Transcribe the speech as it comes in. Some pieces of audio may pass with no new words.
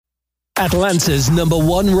Atlanta's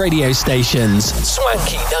 #1 radio stations,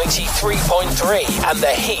 Swanky 93.3 and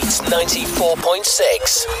The Heat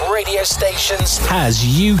 94.6 radio stations, has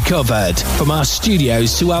you covered. From our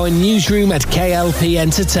studios to our newsroom at K.L.P.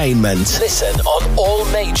 Entertainment. Listen on all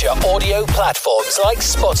major audio platforms like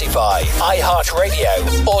Spotify,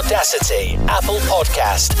 iHeartRadio, Audacity, Apple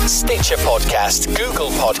Podcast, Stitcher Podcast,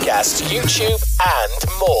 Google Podcast, YouTube,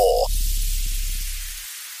 and more.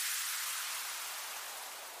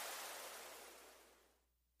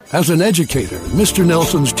 As an educator, Mr.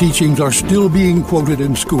 Nelson's teachings are still being quoted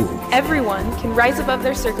in school. Everyone can rise above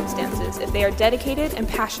their circumstances if they are dedicated and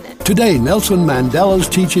passionate. Today, Nelson Mandela's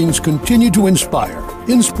teachings continue to inspire.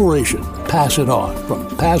 Inspiration. Pass it on from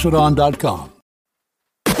passiton.com.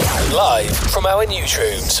 Live from our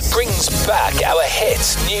newsrooms brings back our hit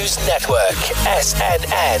news network,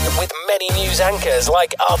 SNN, with many news anchors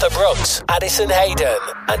like Arthur Brooks, Addison Hayden,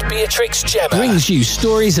 and Beatrix Gemma. Brings you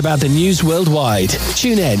stories about the news worldwide.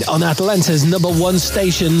 Tune in on Atlanta's #1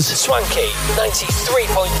 stations, Swanky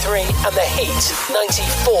 93.3 and The Heat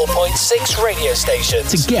 94.6 radio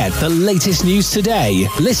stations. To get the latest news today,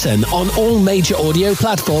 listen on all major audio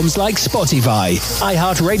platforms like Spotify,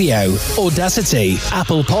 iHeartRadio, Audacity,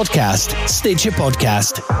 Apple Podcast, Stitcher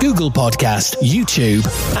Podcast, Google Podcast, YouTube,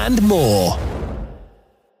 and more.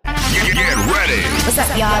 Get ready. What's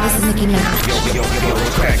up, y'all? This is Nicki Minaj. Yo,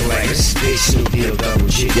 crack like a station deal, double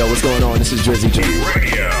G. Yo, what's going on? This is Drizzy G.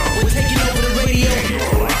 Radio. We're taking over the radio.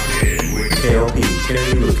 You're locked in with K.L.P.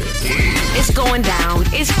 It's going down.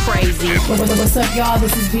 It's crazy. What's up, y'all?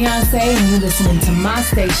 This is Beyonce, and you're listening to my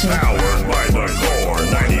station. Powered by the Core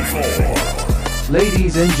 94.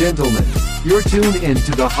 Ladies and gentlemen, you're tuned in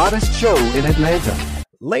to the hottest show in Atlanta.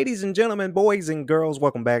 Ladies and gentlemen, boys and girls,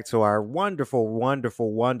 welcome back to our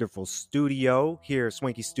wonderful studio here at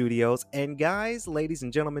Swanky Studios. And guys, ladies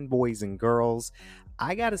and gentlemen, boys and girls,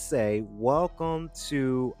 I gotta say, welcome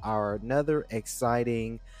to our another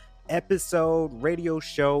exciting episode, radio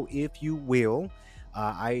show, if you will.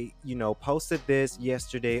 I posted this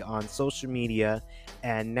yesterday on social media,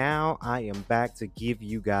 and now I am back to give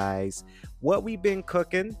you guys what we've been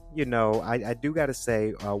cooking. I do got to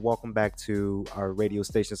say, welcome back to our radio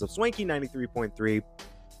stations of Swanky 93.3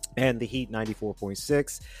 and The Heat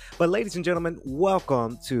 94.6. But ladies and gentlemen,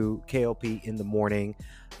 welcome to K.L.P. in the morning.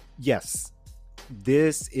 Yes,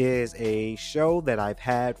 this is a show that I've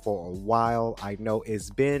had for a while. I know it's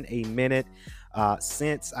been a minute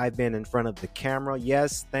since I've been in front of the camera.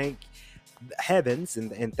 Yes, thank heavens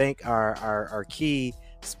and thank our key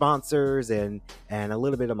sponsors and a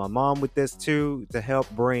little bit of my mom with this too, to help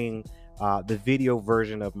bring the video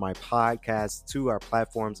version of my podcast to our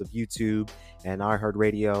platforms of YouTube and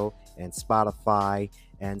iHeartRadio and Spotify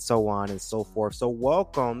and so on and so forth. So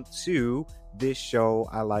welcome to this show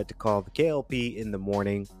I like to call the K.L.P. in the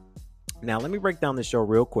morning. Now let me break down the show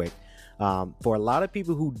real quick. For a lot of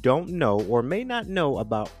people who don't know or may not know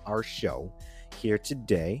about our show here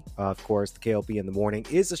today, of course, the K.L.P. in the morning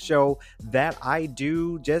is a show that I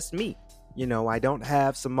do just me. I don't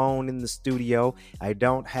have Simone in the studio. I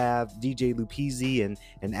don't have DJ Lupizzi and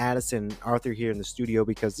Addison and Arthur here in the studio,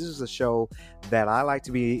 because this is a show that I like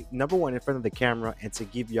to be #1 in front of the camera and to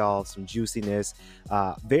give y'all some juiciness.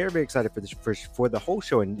 Very, very excited for the whole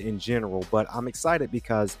show in general, but I'm excited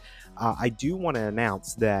because I do want to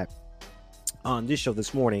announce that on this show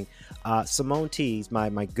this morning, Simone Tees,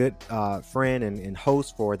 my good friend and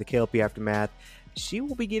host for the K.L.P. Aftermath, she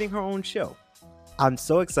will be getting her own show. I'm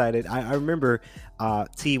so excited. I remember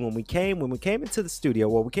T, when we came into the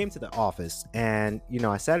studio, we came to the office, and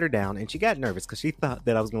I sat her down, and she got nervous because she thought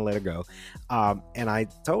that I was going to let her go. And I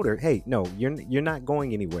told her, hey, no, you're not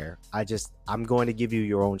going anywhere. I'm going to give you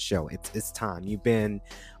your own show. It's time. You've been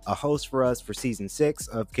a host for us for season 6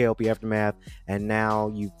 of K.L.P. Aftermath, and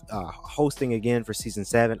now you hosting again for season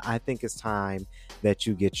 7. I think it's time that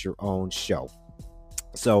you get your own show.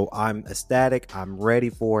 So I'm ecstatic. I'm ready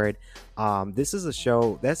for it. This is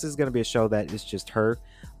going to be a show that is just her,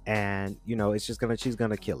 and she's going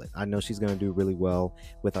to kill it. I know she's going to do really well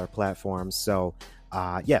with our platforms. So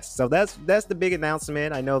yes, so that's the big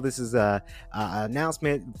announcement. I know this is a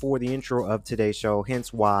announcement for the intro of today's show,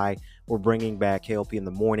 hence why we're bringing back K.L.P. in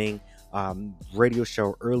the morning, radio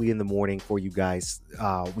show early in the morning for you guys.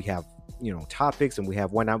 We have topics, and we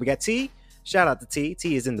have one now. We got T. Shout out to T.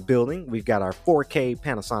 T is in the building. We've got our 4K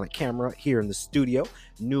Panasonic camera here in the studio.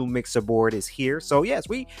 New mixer board is here. So yes,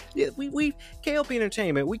 we K.L.P.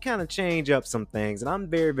 Entertainment, we kind of change up some things, and I'm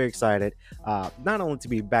very, very excited, not only to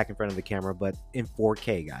be back in front of the camera, but in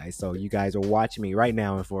 4K, guys. So you guys are watching me right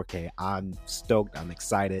now in 4K. I'm stoked. I'm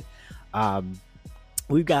excited.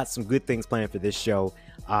 We've got some good things planned for this show.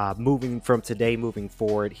 moving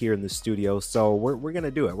forward here in the studio. So we're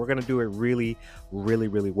gonna do it. We're gonna do it really, really,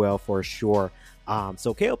 really well for sure.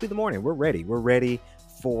 So K.L.P. the morning, we're ready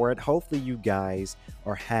for it. Hopefully you guys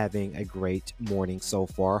are having a great morning so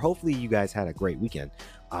far. Hopefully you guys had a great weekend.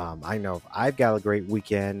 I know I've got a great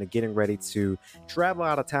weekend, getting ready to travel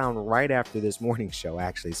out of town right after this morning show,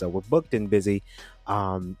 actually. So we're booked and busy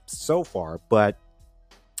so far, but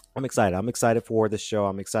I'm excited. I'm excited for the show.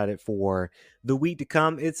 I'm excited for the week to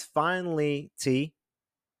come. It's finally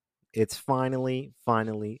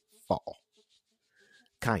fall.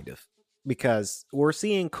 Kind of. Because we're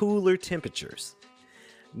seeing cooler temperatures.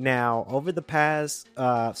 Now, over the past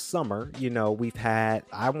summer, we've had,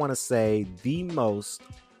 I want to say, the most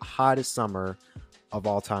hottest summer of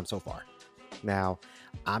all time so far. Now,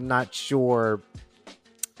 I'm not sure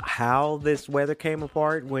how this weather came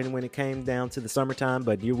apart when it came down to the summertime,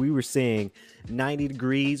 but we were seeing 90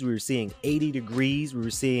 degrees, we were seeing 80 degrees, we were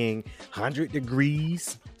seeing 100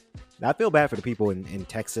 degrees. I feel bad for the people in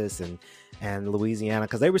Texas and Louisiana,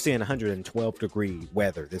 because they were seeing 112 degree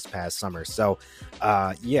weather this past summer. So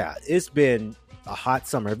yeah, it's been a hot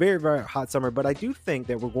summer, a very, very hot summer, but I do think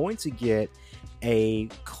that we're going to get a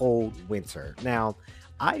cold winter. Now,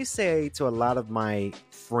 I say to a lot of my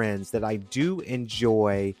friends that I do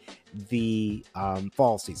enjoy the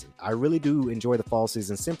fall season. I really do enjoy the fall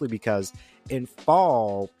season, simply because in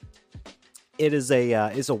fall, it's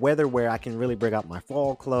a weather where I can really bring out my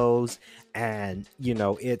fall clothes, and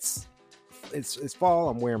it's fall.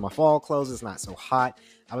 I'm wearing my fall clothes. It's not so hot.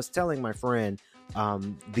 I was telling my friend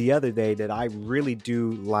the other day that I really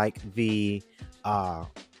do like the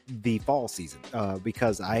fall season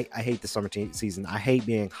because I hate the summer season. I hate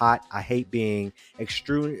being hot. I hate being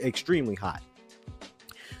extremely hot.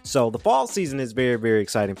 So the fall season is very, very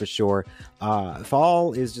exciting for sure.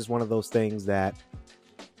 Fall is just one of those things that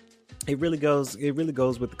it really goes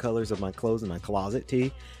with the colors of my clothes in my closet,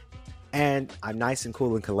 T. And I'm nice and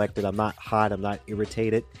cool and collected. I'm not hot. I'm not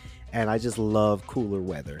irritated. And I just love cooler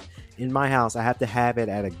weather. In my house, I have to have it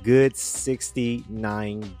at a good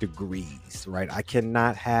 69 degrees, right? I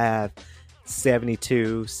cannot have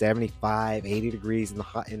 72, 75, 80 degrees in the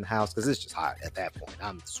house, because it's just hot at that point.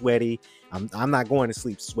 I'm sweaty. I'm not going to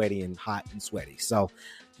sleep sweaty and hot and sweaty. So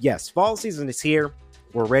yes, fall season is here.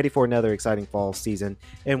 We're ready for another exciting fall season.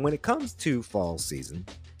 And when it comes to fall season,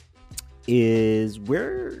 is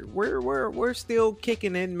we're still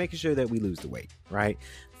kicking in, making sure that we lose the weight, right?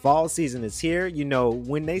 Fall season is here.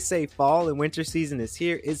 When they say fall and winter season is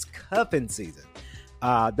here, it's cuffing season.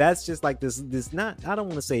 That's just like this not, I don't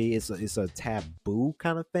want to say it's a taboo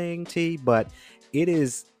kind of thing, T, but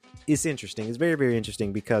it's interesting. It's very, very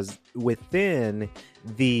interesting, because within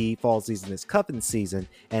the fall season is cuffing season,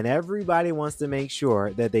 and everybody wants to make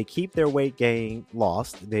sure that they keep their weight gain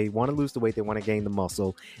lost. They want to lose the weight. They want to gain the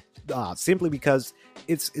muscle, simply because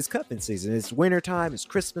it's cuffing season. It's winter time. It's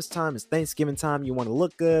Christmas time. It's Thanksgiving time. You want to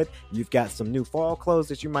look good. You've got some new fall clothes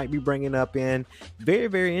that you might be bringing up in. Very,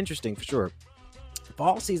 very interesting for sure.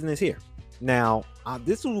 Fall season is here. Now,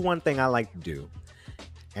 this is one thing I like to do.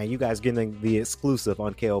 And you guys getting the exclusive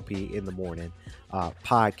on K.L.P. in the morning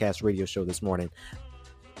podcast radio show this morning.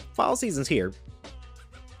 Fall season's here.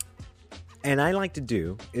 And I like to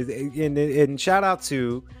do, and shout out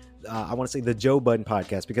to, I want to say the Joe Budden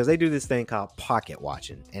podcast, because they do this thing called pocket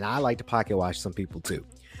watching. And I like to pocket watch some people too.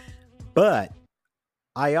 But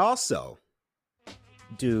I also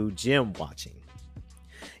do gym watching.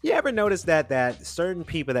 You ever notice that certain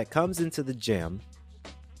people that comes into the gym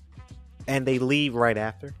and they leave right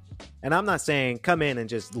after? And I'm not saying come in and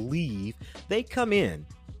just leave. They come in,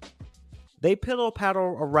 they piddle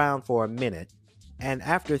paddle around for a minute, and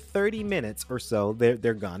after 30 minutes or so,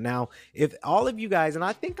 they're gone. Now, if all of you guys, and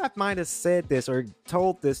I think I might have said this or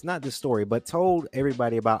told this, not this story, but told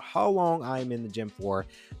everybody about how long I'm in the gym for.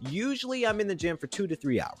 Usually I'm in the gym for 2 to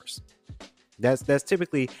 3 hours. That's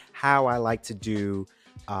typically how I like to do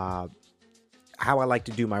my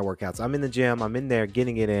workouts. I'm in the gym, I'm in there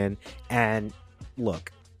getting it in, and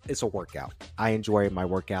look, it's a workout. I enjoy my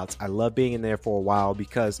workouts. I love being in there for a while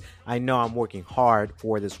because I know I'm working hard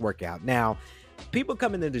for this workout. Now, people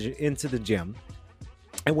come into the gym,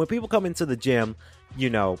 and when people come into the gym,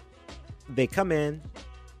 they come in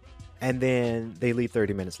and then they leave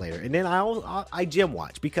 30 minutes later. And then I gym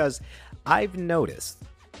watch, because I've noticed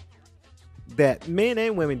that men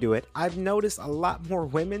and women do it. I've noticed a lot more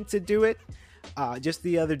women to do it. Just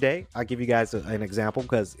the other day, I'll give you guys an example,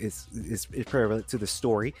 because it's relevant to the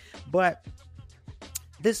story. But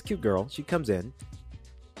this cute girl, she comes in,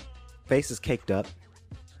 face is caked up.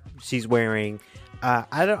 She's wearing,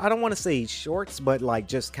 I don't want to say shorts, but like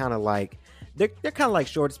just kind of like they're kind of like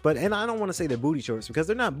shorts, and I don't want to say they're booty shorts because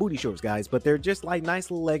they're not booty shorts, guys, but they're just like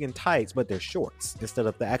nice little legging tights, but they're shorts instead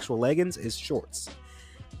of the actual leggings is shorts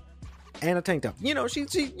and a tank top. You know, she's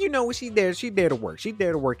there to work. She's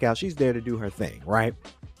there to work out. She's there to do her thing, right?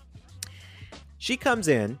 She comes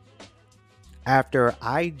in after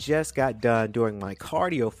I just got done doing my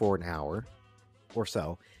cardio for an hour or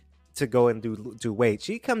so to go and do weight.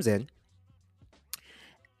 She comes in,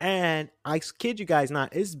 and I kid you guys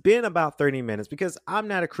not, it's been about 30 minutes because I'm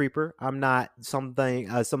not a creeper. I'm not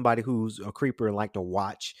somebody who's a creeper and like to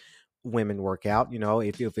watch women work out. You know,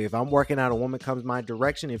 if I'm working out, a woman comes my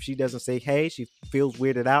direction, if she doesn't say hey, she feels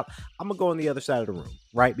weirded out, I'm gonna go on the other side of the room,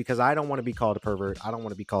 right? Because I don't want to be called a pervert. I don't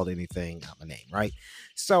want to be called anything out my name, right?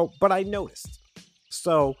 So, but I noticed.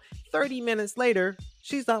 So 30 minutes later,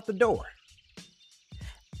 she's out the door.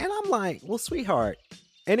 And I'm like, well, sweetheart.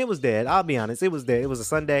 And it was dead. I'll be honest. It was dead. It was a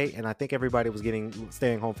Sunday, and I think everybody was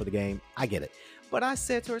staying home for the game. I get it. But I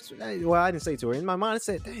said to her, well, I didn't say to her. In my mind, I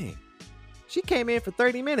said, dang, she came in for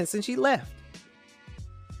 30 minutes and she left.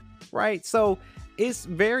 Right? So it's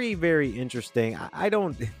very, very interesting.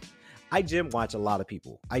 I gym watch a lot of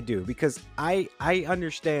people. I do, because I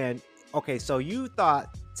understand. Okay, so you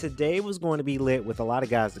thought today was going to be lit with a lot of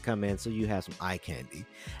guys to come in, so you have some eye candy.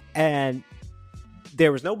 And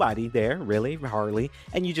there was nobody there, really, hardly,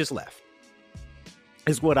 and you just left.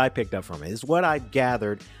 Is what I picked up from it. Is what I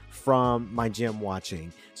gathered from my gym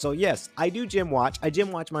watching. So yes, I do gym watch. I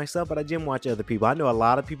gym watch myself, but I gym watch other people. I know a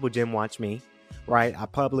lot of people gym watch me, right? I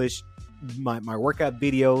publish my workout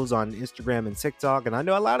videos on Instagram and TikTok, and I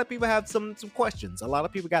know a lot of people have some questions. A lot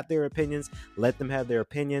of people got their opinions. Let them have their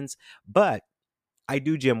opinions, but I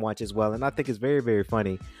do gym watch as well, and I think it's very, very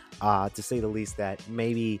funny, to say the least, that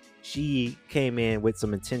maybe she came in with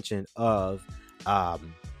some intention of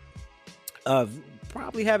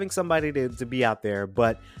probably having somebody to be out there,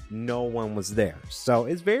 but no one was there. So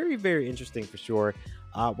it's very, very interesting for sure.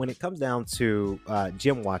 When it comes down to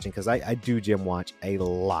gym watching, because I do gym watch a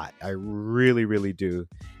lot. I really, really do.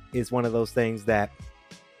 It's one of those things that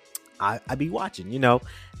I be watching, you know.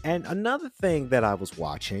 And another thing that I was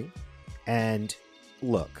watching, and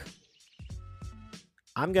look,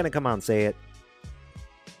 I'm going to come out and say it.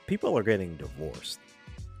 People are getting divorced.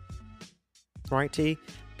 Right, T?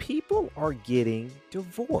 People are getting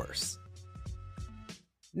divorced.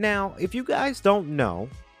 Now, if you guys don't know,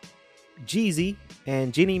 Jeezy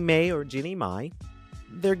and Jenny May, or Jenny Mai,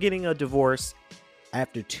 they're getting a divorce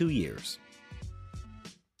after 2 years.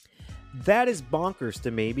 That is bonkers to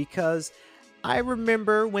me, because I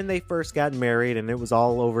remember when they first got married and it was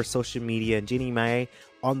all over social media, and Jenny May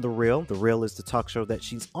on The Real is the talk show that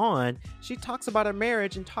she's on, she talks about her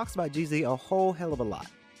marriage and talks about Jeezy a whole hell of a lot.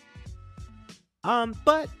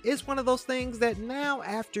 But it's one of those things that now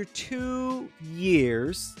after 2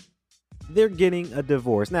 years, they're getting a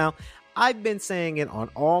divorce. Now, I've been saying it on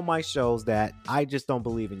all my shows that I just don't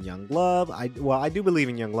believe in young love. I do believe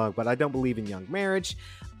in young love, but I don't believe in young marriage.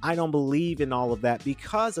 I don't believe in all of that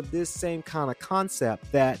because of this same kind of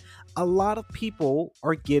concept that a lot of people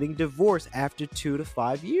are getting divorced after 2 to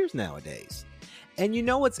 5 years nowadays. And you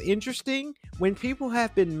know what's interesting? When people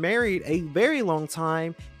have been married a very long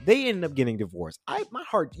time, they end up getting divorced.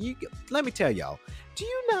 Let me tell y'all, do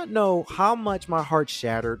you not know how much my heart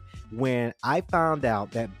shattered when I found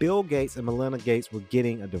out that Bill Gates and Melinda Gates were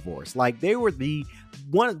getting a divorce? Like, they were Bill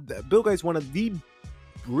Gates, one of the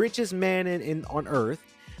richest men on earth.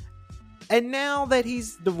 And now that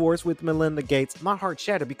he's divorced with Melinda Gates, my heart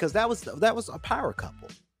shattered, because that was a power couple.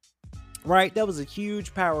 Right? That was a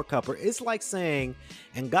huge power couple. It's like saying,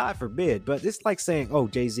 and God forbid, but it's like saying, oh,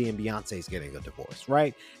 Jay-Z and Beyonce's getting a divorce,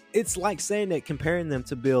 right? It's like saying that, comparing them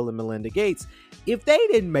to Bill and Melinda Gates. If they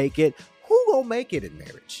didn't make it, who gonna make it in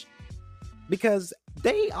marriage? Because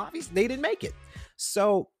they didn't make it.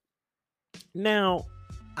 So now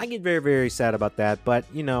I get very, very sad about that. But,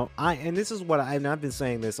 you know, this is what I've been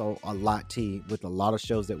saying this a lot, T, with a lot of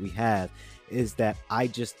shows that we have, is that I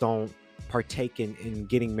just don't partake in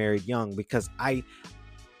getting married young, because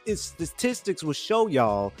statistics will show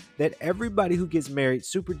y'all that everybody who gets married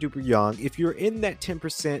super duper young, if you're in that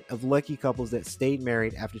 10% of lucky couples that stayed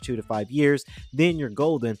married after 2 to 5 years, then you're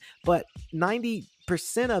golden. But 90%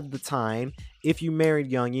 of the time, if you married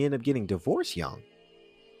young, you end up getting divorced young.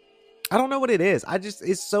 I don't know what it is.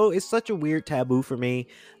 It's such a weird taboo for me.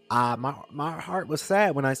 My heart was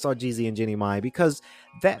sad when I saw Jeezy and Jenny Mai, because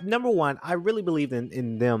that, number one, I really believed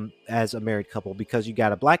in them as a married couple, because you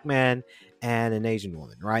got a black man and an Asian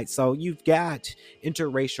woman, right? So you've got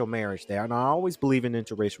interracial marriage there. And I always believe in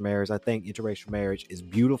interracial marriage. I think interracial marriage is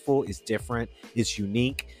beautiful, it's different, it's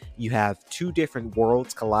unique. You have two different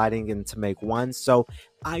worlds colliding and to make one. So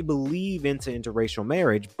I believe into interracial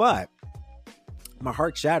marriage, but my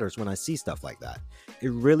heart shatters when I see stuff like that.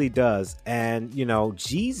 It really does. And,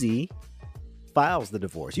 Jeezy files the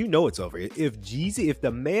divorce. It's over. If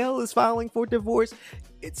the male is filing for divorce,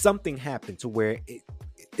 something happened to where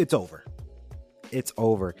it's over. It's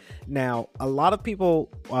over. Now, a lot of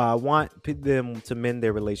people want them to mend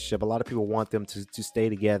their relationship. A lot of people want them to stay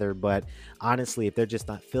together. But honestly, if they're just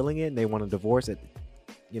not feeling it and they want to divorce it,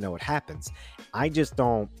 it happens. I just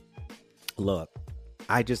don't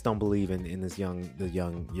believe in this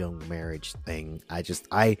young marriage thing.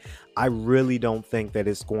 I really don't think that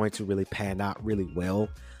it's going to really pan out really well.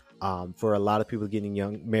 For a lot of people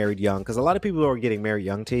getting married young, because a lot of people are getting married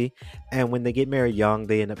young, and when they get married young,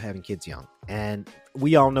 they end up having kids young. And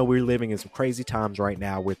we all know we're living in some crazy times right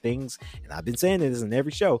now where things, and I've been saying this in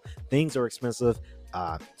every show, things are expensive.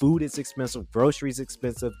 Food is expensive, groceries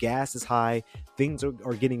expensive, gas is high, things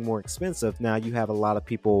are getting more expensive. Now you have a lot of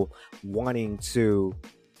people wanting to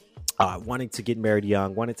get married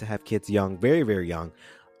young, wanting to have kids young, very, very young.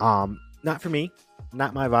 Not for me,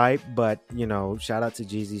 not my vibe, but shout out to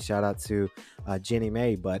Jeezy, shout out to Jenny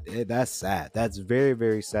May, but that's sad. That's very,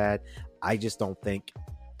 very sad. I just don't think,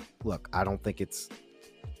 I don't think it's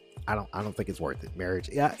worth it.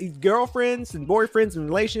 Marriage, yeah, girlfriends and boyfriends and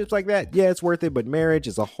relationships like that, yeah, it's worth it, but marriage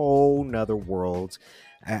is a whole nother world,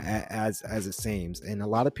 as it seems. And a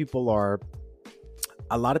lot of people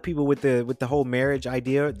with the whole marriage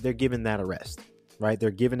idea, they're giving that a rest, right?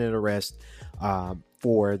 They're giving it a rest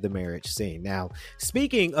for the marriage scene. Now,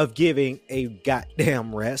 speaking of giving a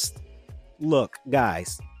goddamn rest, look,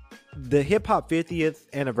 guys, the hip hop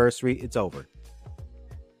 50th anniversary, it's over.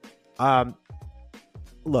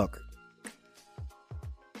 Look,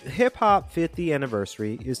 hip hop 50th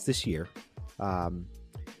anniversary is this year. And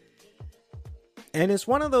it's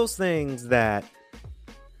one of those things that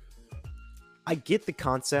I get the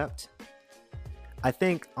concept. I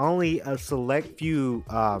think only a select few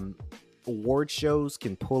award shows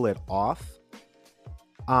can pull it off.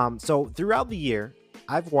 So throughout the year,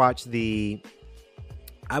 I've watched the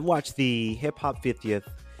Hip Hop 50th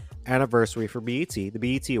anniversary for BET, the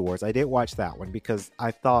BET Awards. I did watch that one because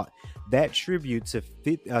I thought that tribute to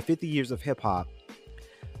 50 years of hip hop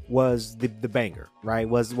was the banger, right?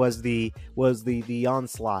 Was the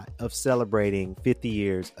onslaught of celebrating 50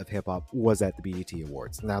 years of hip hop was at the BET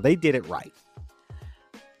Awards. Now they did it right.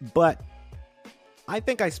 But I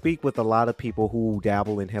think I speak with a lot of people who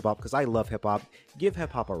dabble in hip hop because I love hip hop. Give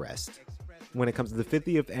hip hop a rest. When it comes to the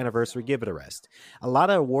 50th anniversary, give it a rest. A lot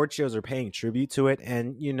of award shows are paying tribute to it.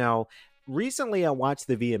 And, recently I watched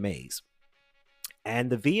the VMAs. And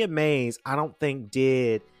the VMAs, I don't think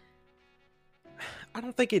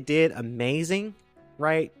it did amazing,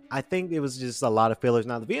 right? I think it was just a lot of fillers.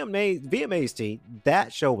 Now, the VMAs,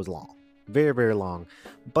 that show was long. Very, very long.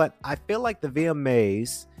 But I feel like the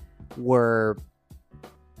VMAs were,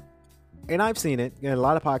 and I've seen it, and a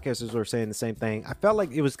lot of podcasters were saying the same thing. I felt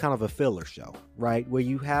like it was kind of a filler show, right? Where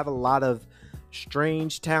you have a lot of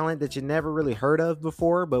strange talent that you never really heard of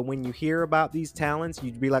before, but when you hear about these talents,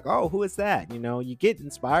 you'd be like, oh, who is that? You get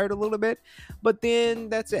inspired a little bit, but then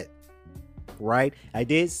that's it. Right, I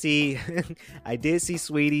did see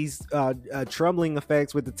Sweetie's troubling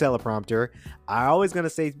effects with the teleprompter. I always gonna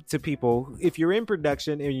say to people, if you're in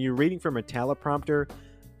production and you're reading from a teleprompter,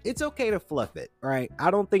 it's okay to fluff it, right?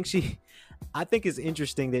 I think it's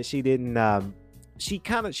interesting that she didn't.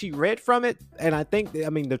 She read from it, and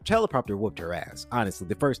the teleprompter whooped her ass. Honestly,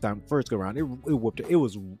 the first go around, it whooped her. It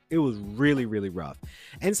was really, really rough.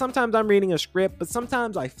 And sometimes I'm reading a script, but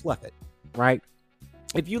sometimes I fluff it, right?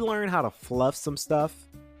 If you learn how to fluff some stuff,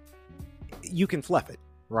 you can fluff it,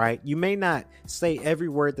 right? You may not say every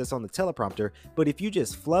word that's on the teleprompter, but if you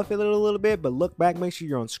just fluff it a little bit, but look back, make sure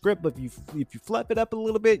you're on script. But if you fluff it up a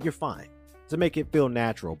little bit, you're fine to make it feel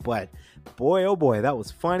natural. But boy, oh boy, that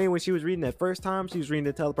was funny when she was reading that first time. She was reading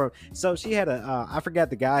the teleprompter. So she had I forgot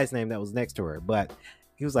the guy's name that was next to her, but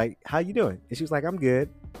he was like, "How you doing?" And she was like, "I'm good."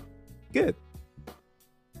 Good.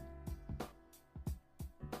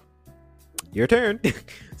 Your turn.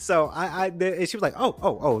 So and she was like,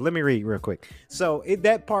 oh, let me read real quick. So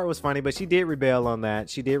that part was funny, but she did rebel on that.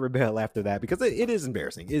 She did rebel after that because it is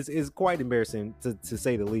embarrassing. It's quite embarrassing to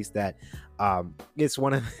say the least. That it's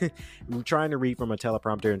one of trying to read from a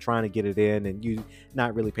teleprompter and trying to get it in, and you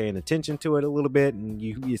not really paying attention to it a little bit, and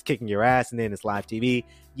you just kicking your ass, and then it's live TV.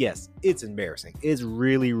 Yes, it's embarrassing. It's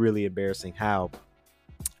really, really embarrassing how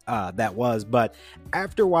that was. But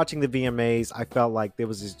after watching the VMAs, I felt like there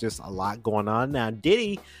was just a lot going on. Now,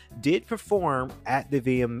 Diddy did perform at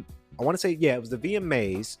the I want to say, yeah, it was the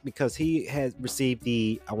VMAs, because he has received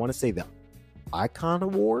the, I want to say, the Icon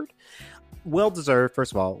Award. Well deserved,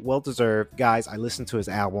 first of all. Well deserved. Guys, I listened to his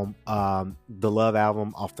album, the Love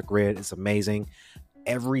album, Off the Grid. It's amazing.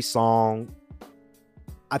 Every song.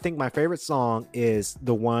 I think my favorite song is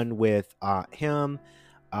the one with him,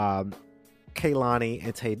 Kehlani,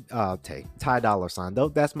 and Ty Dolla $ign. Though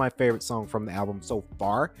that's my favorite song from the album so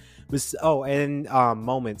far. And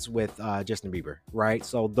Moments with Justin Bieber, right?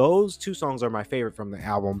 So those two songs are my favorite from the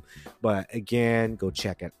album. But again, go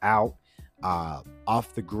check it out.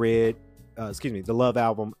 Off the Grid. The Love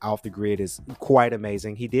album, Off the Grid, is quite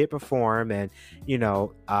amazing. He did perform, and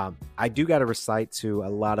I do got to recite to a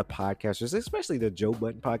lot of podcasters, especially the Joe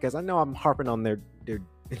Budden podcast. I know I'm harping on their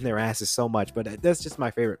asses so much, but that's just my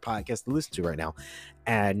favorite podcast to listen to right now.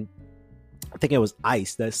 And I think it was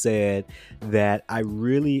Ice that said that I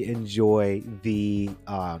really enjoy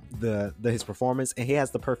his performance, and he has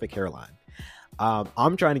the perfect hairline.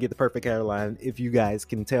 I'm trying to get the perfect hairline. If you guys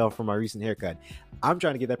can tell from my recent haircut, I'm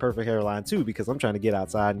trying to get that perfect hairline too, because I'm trying to get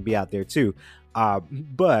outside and be out there too.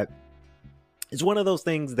 But it's one of those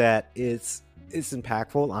things that it's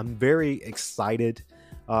impactful. I'm very excited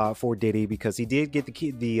for Diddy, because he did get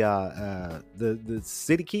the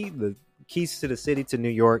city key, the keys to the city to New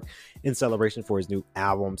York, in celebration for his new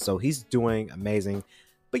album. So he's doing amazing.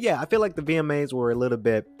 But yeah, I feel like the VMAs were a little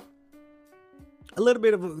bit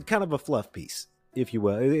of kind of a fluff piece, if you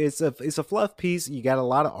will. It's a fluff piece. You got a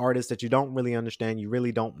lot of artists that you don't really understand, you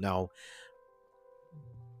really don't know,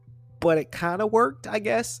 but it kind of worked, I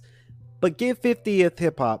guess. But give 50th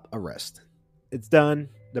hip hop a rest. It's done.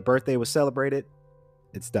 The birthday was celebrated.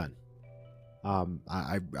 It's done.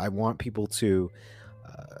 I want people to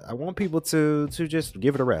just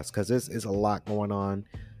give it a rest, because it's a lot going on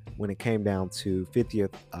when it came down to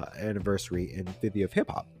 50th anniversary and 50th hip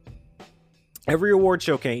hop. Every award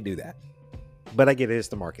show can't do that. But I get it. It's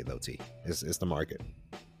the market, though, T. It's the market.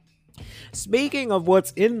 Speaking of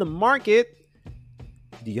what's in the market,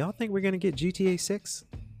 do y'all think we're going to get GTA 6?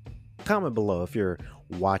 Comment below if you're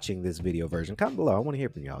watching this video version. Comment below. I want to hear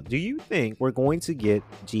from y'all. Do you think we're going to get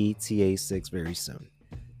GTA 6 very soon?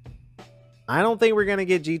 I don't think we're going to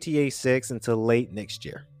get GTA 6 until late next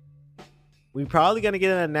year. We're probably going to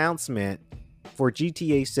get an announcement for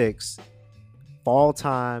GTA 6 fall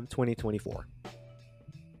time 2024.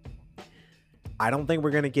 I don't think we're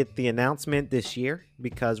going to get the announcement this year,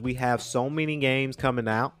 because we have so many games coming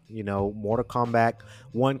out. Mortal Kombat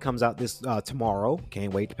 1 comes out this tomorrow.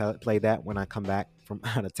 Can't wait to play that when I come back from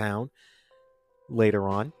out of town later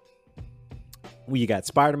on. We got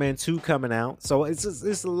Spider-Man 2 coming out. So it's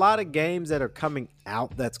a lot of games that are coming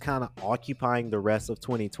out that's kind of occupying the rest of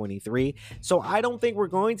 2023. So I don't think we're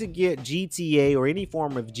going to get GTA or any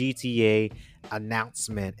form of GTA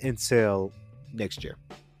announcement until next year.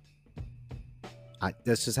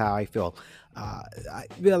 That's just how I feel. A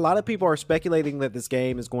lot of people are speculating that this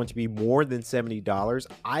game is going to be more than $70.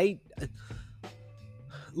 I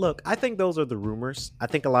think those are the rumors. I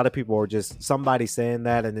think a lot of people are just somebody saying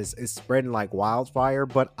that, and it's spreading like wildfire.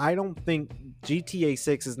 But I don't think GTA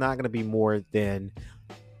 6 is not going to be more than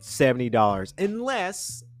 $70,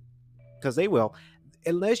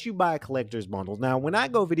 unless you buy collector's bundles. Now, when I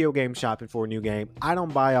go video game shopping for a new game, I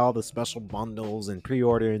don't buy all the special bundles and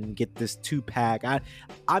pre-order and get this 2-pack. I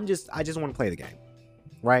just want to play the game,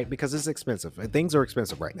 right? Because it's expensive. Things are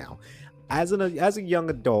expensive right now. As a young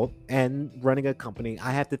adult and running a company,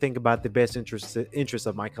 I have to think about the best interest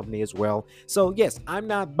of my company as well. So yes, I'm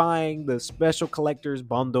not buying the special collector's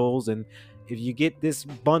bundles, and if you get this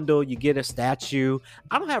bundle, you get a statue.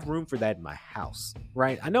 I don't have room for that in my house,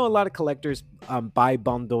 right? I know a lot of collectors buy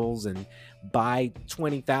bundles and buy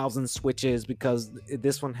 20,000 Switches because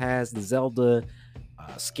this one has the Zelda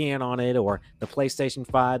skin on it, or the PlayStation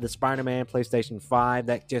 5, the Spider-Man PlayStation 5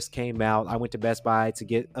 that just came out. I went to Best Buy to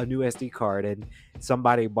get a new SD card, and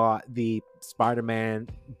somebody bought the Spider-Man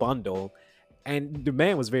bundle, and the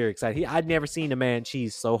man was very excited. I'd never seen a man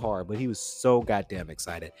cheese so hard, but he was so goddamn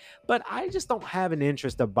excited. But I just don't have an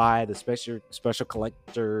interest to buy the special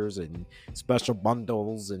collectors and special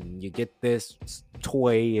bundles, and you get this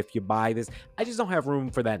toy if you buy this. I just don't have room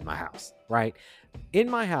for that in my house, right? In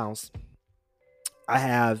my house, I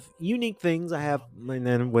have unique things. I have, and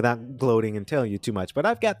then without gloating and telling you too much, but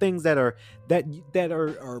I've got things that are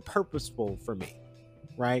purposeful for me,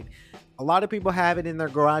 right? A lot of people have it in their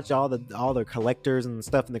garage, all their collectors and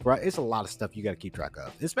stuff in the garage. It's a lot of stuff you got to keep track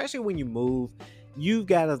of, especially when you move. You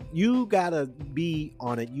gotta be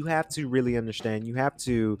on it. You have to really understand. You have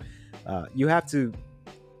to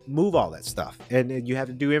move all that stuff, and you have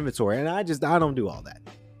to do inventory, and I don't do all that.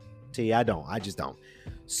 I just don't.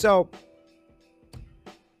 So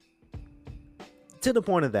to the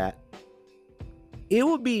point of that, it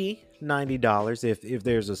would be $90 if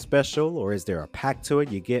there's a special, or is there a pack to it?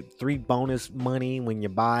 You get 3 bonus money when you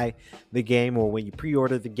buy the game, or when you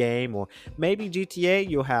pre-order the game, or maybe GTA,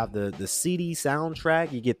 you'll have the CD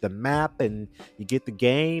soundtrack, you get the map, and you get the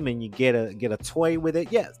game, and you get a toy with it.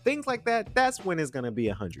 Yeah, things like that. That's when it's going to be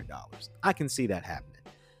 $100. I can see that happening.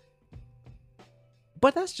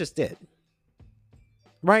 But that's just it.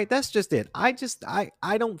 Right? That's just it. I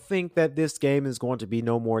don't think that this game is going to be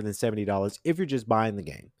no more than $70 if you're just buying the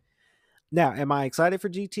game. Now, am I excited for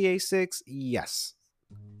GTA 6? Yes.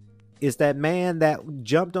 Is that man that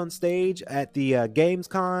jumped on stage at the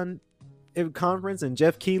Gamescom conference, and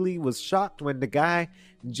Jeff Keighley was shocked when the guy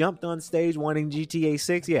jumped on stage wanting GTA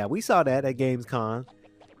 6? Yeah, we saw that at Gamescom.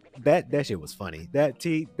 That shit was funny. That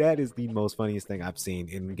is the most funniest thing I've seen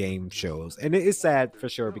in game shows, and it's sad for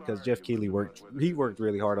sure because Jeff Keighley worked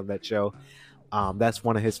really hard on that show. That's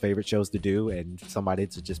one of his favorite shows to do, and somebody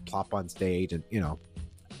to just plop on stage, and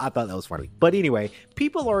I thought that was funny. But anyway,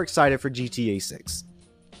 people are excited for GTA 6,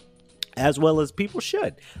 as well as people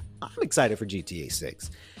should. I'm excited for GTA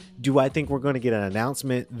 6. Do I think we're going to get an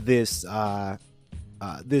announcement this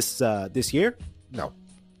year? No.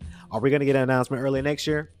 Are we going to get an announcement early next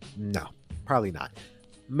year? No, probably not.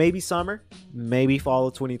 Maybe summer, maybe fall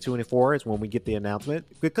of 2024 is when we get the announcement,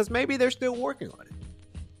 because maybe they're still working on it,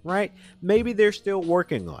 right? Maybe they're still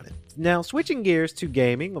working on it. Now, switching gears to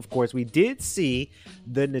gaming, of course, we did see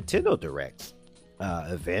the Nintendo Direct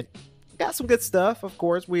event. Got some good stuff, of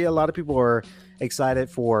course. A lot of people are excited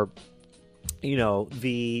for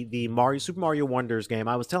the Super Mario Wonders game.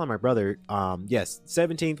 I was telling my brother, yes,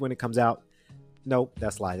 17th when it comes out. Nope,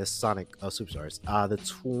 that's a lie. That's Sonic Superstars. The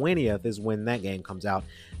 20th is when that game comes out.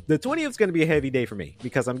 The 20th is going to be a heavy day for me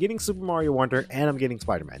because I'm getting Super Mario Wonder and I'm getting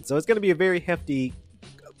Spider-Man. So it's going to be a very hefty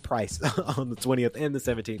price on the 20th and the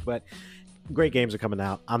 17th. But great games are coming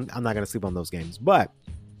out. I'm not going to sleep on those games. But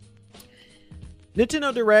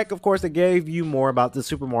Nintendo Direct, of course, they gave you more about the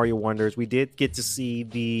Super Mario Wonders. We did get to see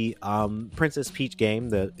the Princess Peach game.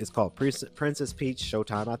 It's called Princess Peach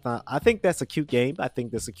Showtime. I think that's a cute game. I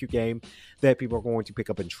think that's a cute game that people are going to pick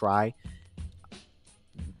up and try.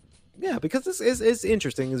 Yeah, because this is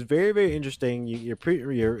interesting. It's very, very interesting. You're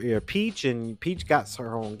Peach, and Peach got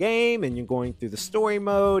her own game, and you're going through the story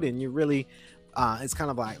mode, and you really, it's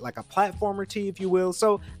kind of like a platformer to you, if you will.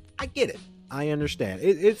 So I get it. I understand.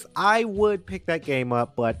 I would pick that game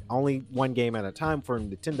up, but only one game at a time for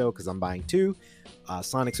Nintendo because I'm buying 2,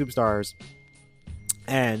 Sonic Superstars,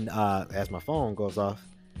 and as my phone goes off,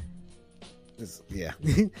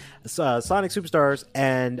 so, Sonic Superstars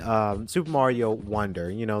and Super Mario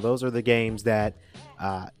Wonder. Those are the games that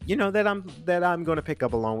that I'm going to pick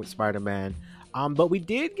up along with Spider-Man. But we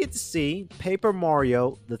did get to see Paper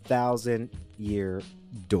Mario: The 1,000-Year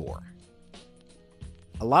Door.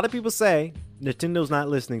 A lot of people say Nintendo's not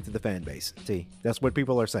listening to the fan base. See, that's what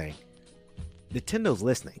people are saying. Nintendo's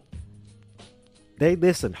listening. They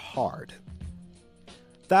listen hard.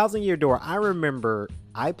 1,000-Year Door. I remember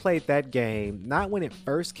I played that game, not when it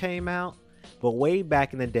first came out, but way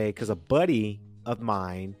back in the day, because a buddy of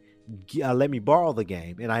mine let me borrow the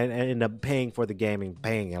game, and I ended up paying for the game and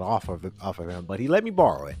paying it off of him, but he let me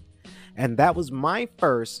borrow it. And that was my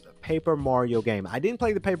first Paper Mario game. I didn't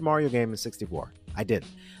play the Paper Mario game in 64. I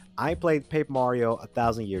didn't. I played Paper Mario: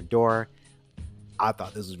 1,000-Year Door. I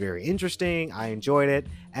thought this was very interesting. I enjoyed it.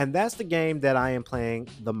 And that's the game that I am playing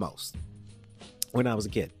the most when I was a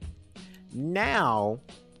kid. Now,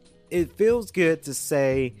 it feels good to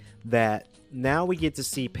say that now we get to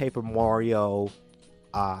see Paper Mario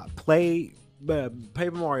play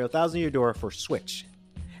Paper Mario: 1,000-Year Door for Switch.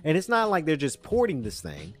 And it's not like they're just porting this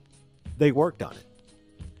thing. They worked on it.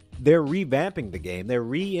 They're revamping the game. They're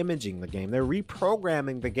re-imaging the game. They're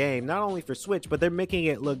reprogramming the game, not only for Switch, but they're making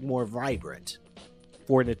it look more vibrant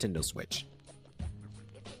for Nintendo Switch.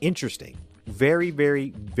 Interesting. Very,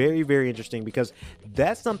 very, very, very interesting, because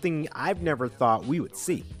that's something I've never thought we would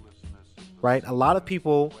see. Right? A lot of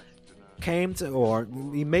people came to, or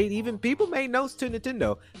people made notes to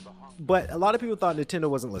Nintendo, but a lot of people thought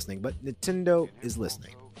Nintendo wasn't listening, but Nintendo is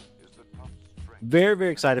listening. Very,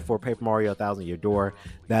 very excited for Paper Mario: 1,000-Year Door.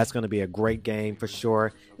 That's going to be a great game for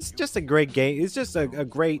sure. It's just a great game. It's just a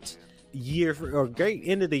great year or great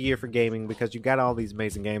end of the year for gaming, because you got all these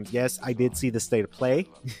amazing games. Yes, I did see the State of Play.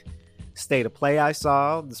 State of Play I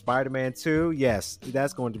saw. The Spider-Man 2. Yes,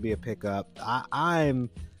 that's going to be a pickup. I'm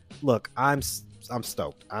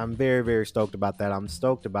stoked. I'm very, very stoked about that. I'm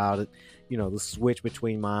stoked about it. You know, the switch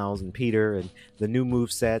between Miles and Peter and the new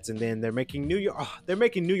move sets, and then they're making New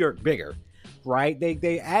York bigger, right?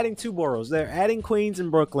 They adding 2 boroughs. They're adding Queens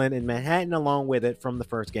and Brooklyn and Manhattan along with it from the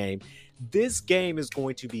first game. This game is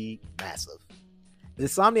going to be massive. The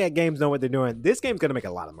Insomniac Games know what they're doing. This game's going to make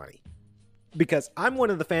a lot of money. Because I'm one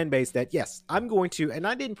of the fan base that, yes, I'm going to, and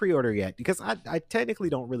I didn't pre-order yet because I technically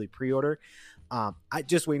don't really pre-order. I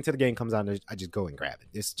just wait until the game comes out and I just go and grab it.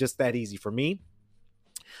 It's just that easy for me.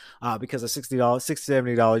 Because of $60,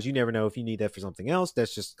 $70, you never know if you need that for something else.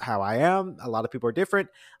 That's just how I am. A lot of people are different.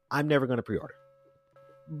 I'm never going to pre-order.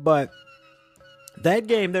 But that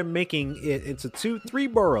game, they're making it into 3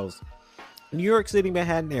 boroughs. New York City,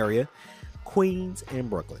 Manhattan area, Queens, and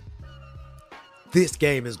Brooklyn. This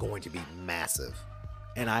game is going to be massive,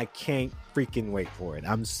 and I can't freaking wait for it.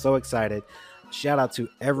 I'm so excited. Shout out to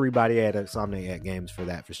everybody at Insomniac Games for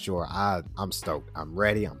that, for sure. I'm stoked. I'm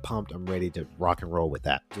ready. I'm pumped. I'm ready to rock and roll with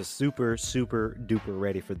that. Just super, super duper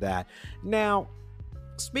ready for that. Now,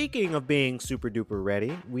 speaking of being super duper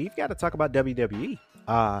ready, we've got to talk about WWE.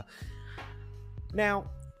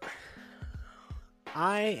 Now,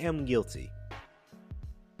 I am guilty.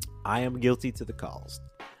 I am guilty to the cause.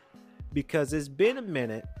 Because it's been a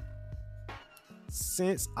minute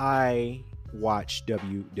since I watched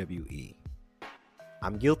WWE.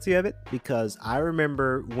 I'm guilty of it because I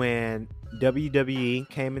remember when WWE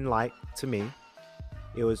came in light to me.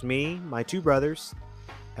 It was me, my 2 brothers,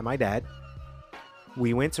 and my dad.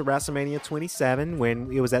 We went to WrestleMania 27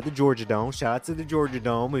 when it was at the Georgia Dome. Shout out to the Georgia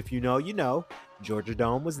Dome. If you know, you know. Georgia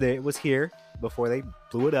Dome was there. It was here before they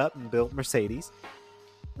blew it up and built Mercedes.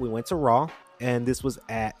 We went to Raw. And this was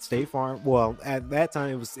at State Farm. Well, at that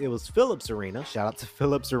time, it was Phillips Arena. Shout out to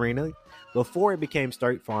Phillips Arena. Before it became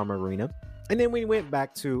State Farm Arena. And then we went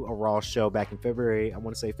back to a Raw show back in February. I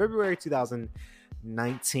want to say February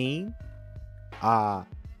 2019.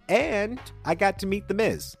 And I got to meet The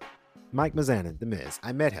Miz. Mike Mizanin, The Miz.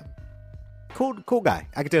 I met him. Cool guy.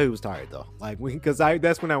 I could tell he was tired, though.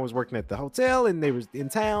 That's when I was working at the hotel, and they were in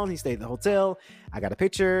town. He stayed at the hotel. I got a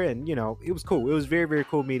picture, and, you know, it was cool. It was very, very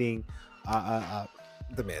cool meeting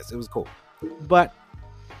The Miz. It was cool. But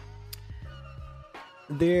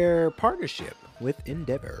their partnership with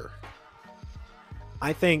Endeavor,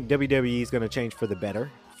 I think WWE is going to change for the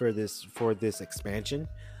better for this expansion.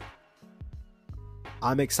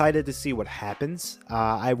 I'm excited to see what happens.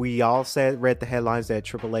 We all read the headlines that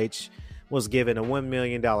Triple H was given a $1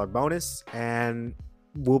 million bonus and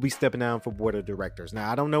will be stepping down for board of directors. Now,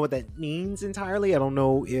 I don't know what that means entirely. I don't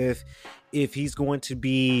know if he's going to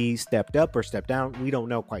be stepped up or stepped down. We don't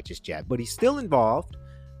know quite just yet, but he's still involved.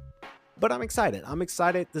 But I'm excited. I'm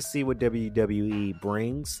excited to see what WWE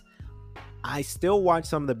brings. I still watch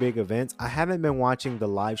some of the big events. I haven't been watching the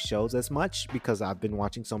live shows as much because I've been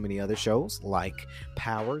watching so many other shows like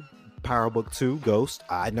Power Book 2, Ghost.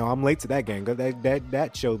 I know I'm late to that game because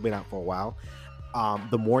that show's been out for a while.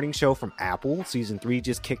 The morning show from Apple, season 3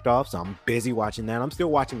 just kicked off, so I'm busy watching that. I'm still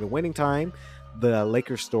watching The Winning Time, the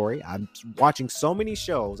Lakers story. I'm watching so many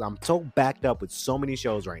shows. I'm so backed up with so many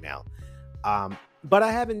shows right now. But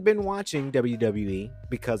I haven't been watching WWE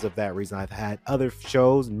because of that reason. I've had other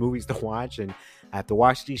shows and movies to watch, and I have to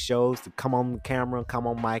watch these shows to come on camera, come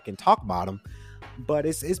on mic, and talk about them. But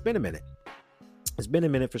it's been a minute. It's been a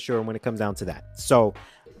minute for sure when it comes down to that. So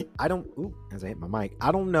as I hit my mic,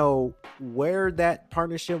 I don't know where that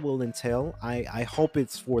partnership will entail. I hope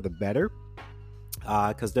it's for the better,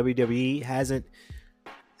 because WWE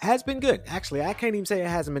has been good. Actually, I can't even say it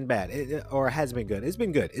hasn't been bad or it has been good. It's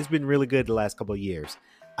been good. It's been really good the last couple of years.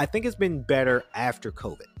 I think it's been better after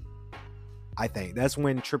COVID. I think that's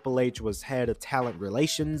when Triple H was head of talent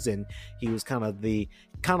relations, and he was kind of the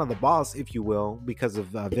boss, if you will, because of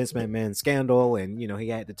Vince McMahon's scandal, and he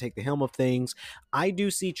had to take the helm of things. I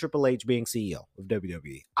do see Triple H being CEO of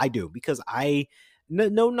WWE. I do, because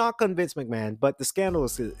no knock on Vince McMahon, but the scandal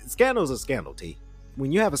is a scandal. T.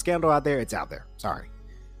 When you have a scandal out there, it's out there. Sorry,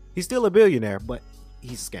 he's still a billionaire, but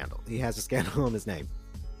he's a scandal. He has a scandal on his name.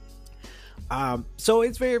 So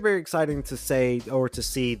it's very, very exciting to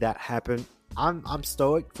see that happen. I'm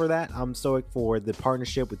stoked for that. I'm stoked for the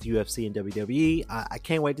partnership with UFC and WWE. I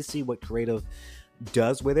can't wait to see what creative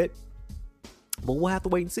does with it, but we'll have to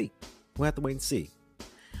wait and see.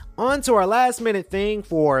 On to our last minute thing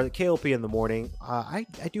for K.L.P. in the morning. I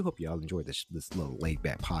do hope y'all enjoyed this little laid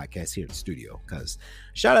back podcast here in the studio, because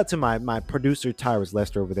shout out to my producer Tyrus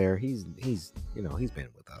Lester over there. He's been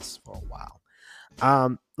with us for a while.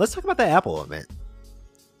 Let's talk about the Apple event,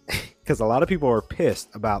 because a lot of people are pissed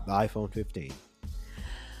about the iPhone 15.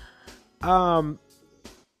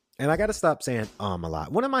 And I got to stop saying a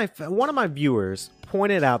lot. One of my viewers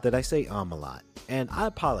pointed out that I say a lot, and I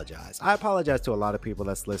apologize. I apologize to a lot of people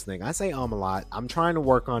that's listening. I say a lot. I'm trying to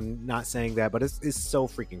work on not saying that, but it's so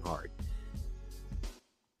freaking hard.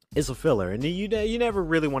 It's a filler, and you never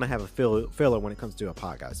really want to have a filler when it comes to a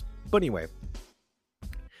podcast. But anyway,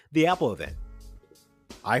 the Apple event.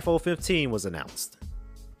 iPhone 15 was announced.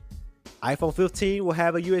 iPhone 15 will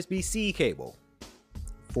have a USB-C cable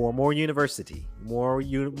for more universal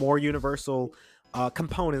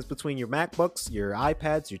components between your MacBooks, your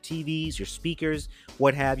iPads, your TVs, your speakers,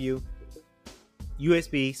 what have you.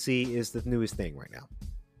 USB-C is the newest thing right now.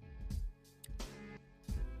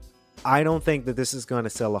 I don't think that this is going to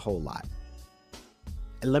sell a whole lot.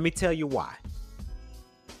 And let me tell you why.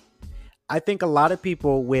 I think a lot of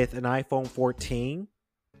people with an iPhone 14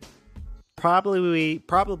 probably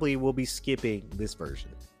will be skipping this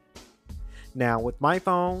version. Now, with my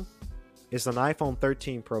phone, it's an iPhone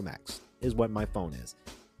 13 Pro Max is what my phone is.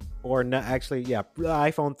 Or no, actually, yeah,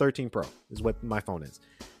 iPhone 13 Pro is what my phone is.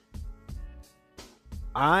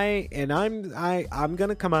 I'm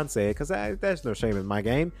gonna come out and say it because there's no shame in my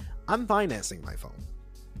game. I'm financing my phone.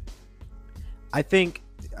 I think,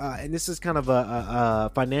 and this is kind of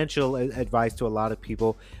a financial advice to a lot of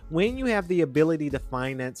people. When you have the ability to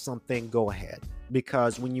finance something, go ahead,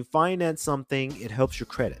 because when you finance something, it helps your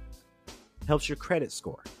credit. Helps your credit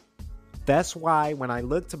score. That's why when I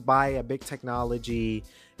look to buy a big technology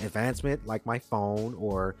advancement like my phone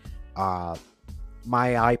or my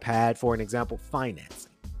iPad, for an example,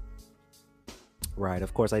 financing. Right,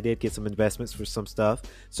 of course, I did get some investments for some stuff,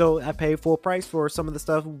 so I paid full price for some of the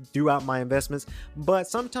stuff throughout my investments. But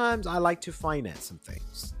sometimes I like to finance some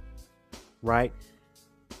things. Right?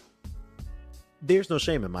 There's no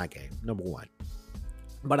shame in my game, number one.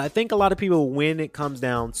 But I think a lot of people, when it comes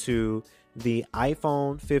down to the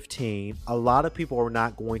iPhone 15, a lot of people are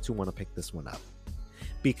not going to want to pick this one up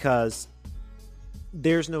because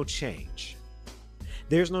there's no change.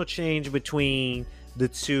 There's no change between the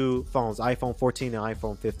two phones, iPhone 14 and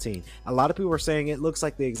iPhone 15. A lot of people are saying it looks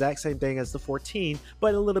like the exact same thing as the 14,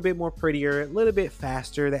 but a little bit more prettier, a little bit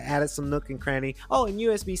faster. They added some nook and cranny. Oh, and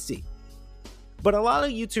USB-C. But a lot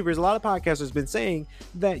of YouTubers, a lot of podcasters have been saying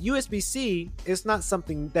that USB-C is not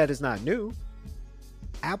something that is not new.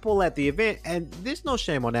 Apple at the event, and there's no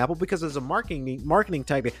shame on Apple because it's a marketing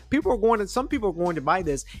tactic. Some people are going to buy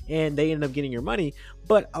this and they end up getting your money,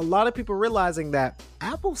 but a lot of people realizing that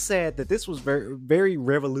Apple said that this was very, very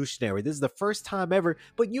revolutionary. This is the first time ever,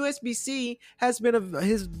 but USB-C has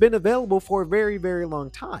been available for a very, very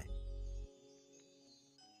long time.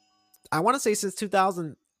 I want to say since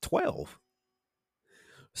 2012.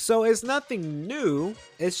 So it's nothing new.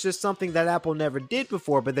 It's just something that Apple never did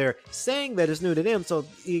before, but they're saying that it's new to them. So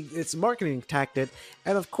it's a marketing tactic.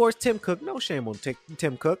 And of course, Tim Cook, no shame on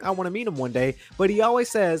Tim Cook. I want to meet him one day, but he always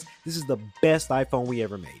says this is the best iPhone we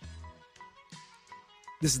ever made.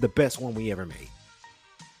 This is the best one we ever made.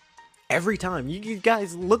 Every time you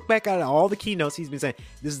guys look back at all the keynotes, he's been saying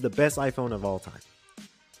this is the best iPhone of all time.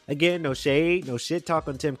 Again, no shade, no shit talk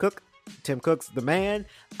on Tim Cook. Tim Cook's the man.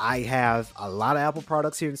 I have a lot of Apple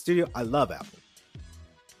products here in the studio. I love Apple.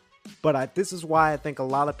 But this is why I think a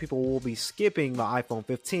lot of people will be skipping the iPhone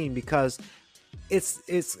 15 because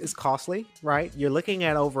it's costly, right? You're looking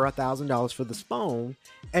at over $1,000 for this phone.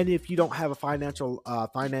 And if you don't have a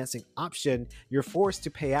financing option, you're forced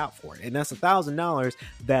to pay out for it. And that's $1,000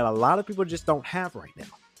 that a lot of people just don't have right now.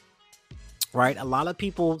 Right? A lot of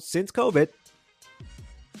people since COVID,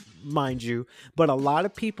 mind you, but a lot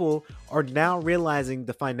of people are now realizing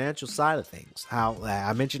the financial side of things. How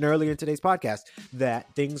I mentioned earlier in today's podcast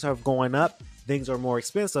that things are going up, things are more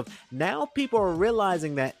expensive. Now people are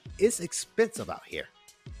realizing that it's expensive out here.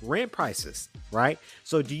 Rent prices, right?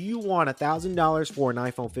 So do you want $1,000 for an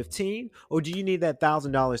iPhone 15 or do you need that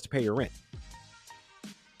 $1,000 to pay your rent?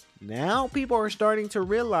 Now people are starting to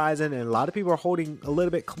realize, and a lot of people are holding a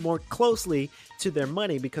little bit more closely to their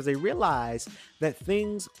money because they realize that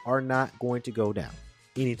things are not going to go down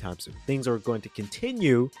anytime soon. Things are going to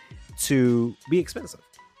continue to be expensive.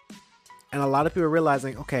 And a lot of people are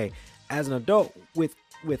realizing, okay, as an adult with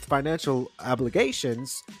financial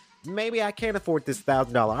obligations, maybe I can't afford this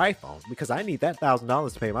 $1,000 iPhone because I need that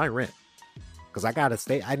 $1,000 to pay my rent because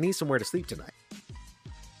I need somewhere to sleep tonight.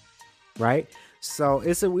 Right? So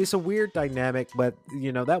it's a weird dynamic, but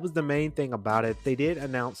that was the main thing about it. They did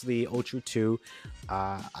announce the Ultra 2.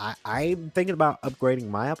 I'm thinking about upgrading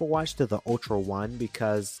my Apple Watch to the Ultra 1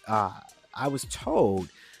 because I was told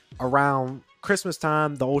around Christmas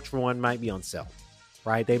time the Ultra 1 might be on sale.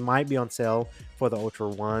 Right? They might be on sale for the Ultra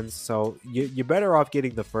 1. So you're better off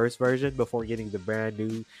getting the first version before getting the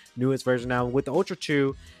brand newest version. Now with the Ultra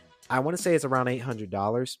 2, I want to say it's around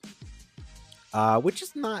 $800, which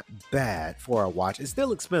is not bad for a watch. It's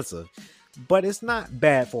still expensive, but it's not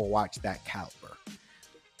bad for a watch that caliber.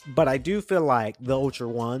 But I do feel like the Ultra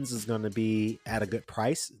Ones is going to be at a good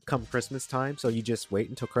price come Christmas time. So you just wait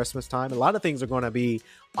until Christmas time. A lot of things are going to be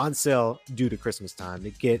on sale due to Christmas time to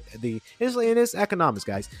get it's economics,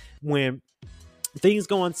 guys. When things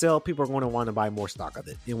go on sale, people are going to want to buy more stock of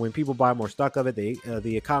it. And when people buy more stock of it,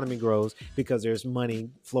 the economy grows because there's money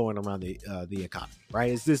flowing around the economy,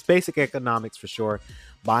 right? It's this basic economics for sure.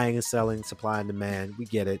 Buying and selling, supply and demand. We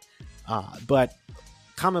get it. But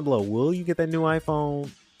comment below, will you get that new iPhone?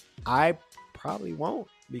 I probably won't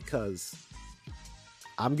because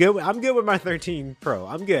I'm good with my 13 Pro.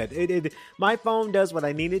 I'm good. My phone does what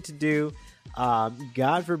I need it to do.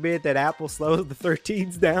 God forbid that Apple slows the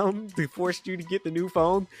 13s down to force you to get the new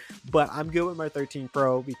phone. But I'm good with my 13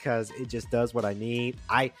 Pro because it just does what I need.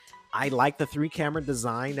 I like the 3-camera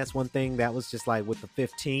design. That's one thing that was just like with the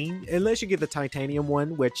 15. Unless you get the titanium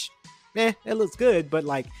one, which, it looks good. But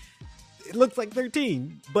like, it looks like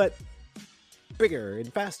 13. But bigger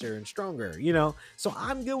and faster and stronger, so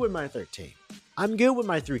I'm good with my 13. I'm good with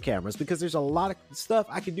my 3 cameras because there's a lot of stuff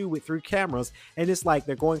I can do with 3 cameras, and it's like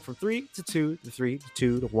they're going from 3 to 2 to 3 to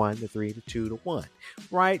 2 to 1 to 3 to 2 to 1,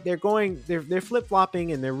 right? They're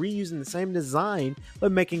flip-flopping and they're reusing the same design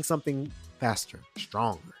but making something faster,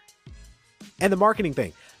 stronger. And the marketing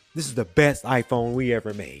thing, this is the best iPhone we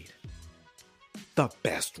ever made. The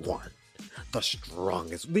best one. The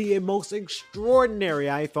strongest, the most extraordinary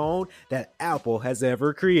iPhone that Apple has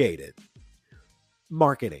ever created.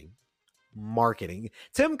 Marketing.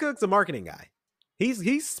 Tim Cook's a marketing guy.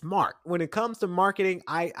 He's smart. When it comes to marketing,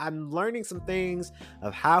 I'm learning some things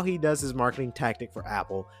of how he does his marketing tactic for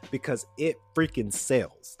Apple because it freaking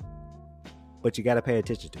sells. But you got to pay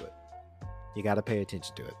attention to it.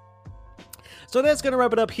 So that's going to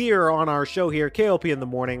wrap it up here on our show here, K.L.P. in the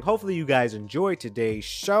morning. Hopefully you guys enjoyed today's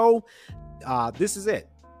show. This is it.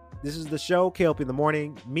 This is the show, K.L.P. in the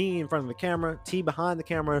morning. Me in front of the camera, T behind the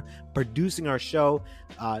camera, producing our show.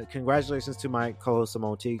 Congratulations to my co-host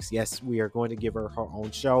Simone Teeks. Yes, we are going to give her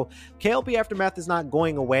own show. K.L.P. Aftermath is not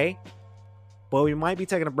going away, but we might be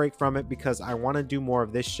taking a break from it because I want to do more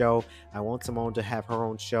of this show. I want Simone to have her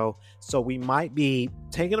own show. So we might be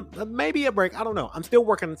taking maybe a break. I don't know. I'm still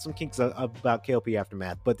working on some kinks about K.L.P.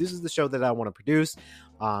 Aftermath, but this is the show that I want to produce.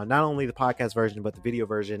 Not only the podcast version, but the video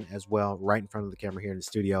version as well, right in front of the camera here in the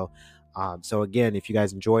studio. So again, if you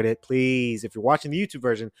guys enjoyed it, please, if you're watching the YouTube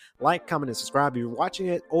version, like, comment, and subscribe. If you're watching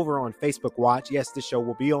it over on Facebook Watch, yes, this show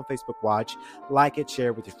will be on Facebook Watch. Like it, share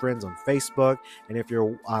it with your friends on Facebook. And if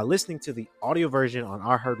you're listening to the audio version on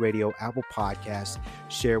iHeartRadio, Apple Podcasts,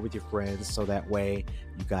 share with your friends so that way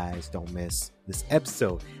you guys don't miss this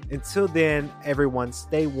episode. Until then, everyone,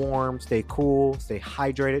 stay warm, stay cool, stay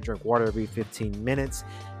hydrated, drink water every 15 minutes,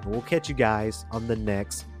 and we'll catch you guys on the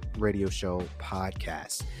next radio show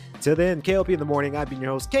podcast. Till then, K.L.P. in the morning. I've been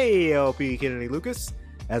your host, K.L.P. Kennedy Lucas.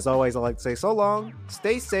 As always, I like to say so long,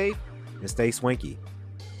 stay safe, and stay swanky.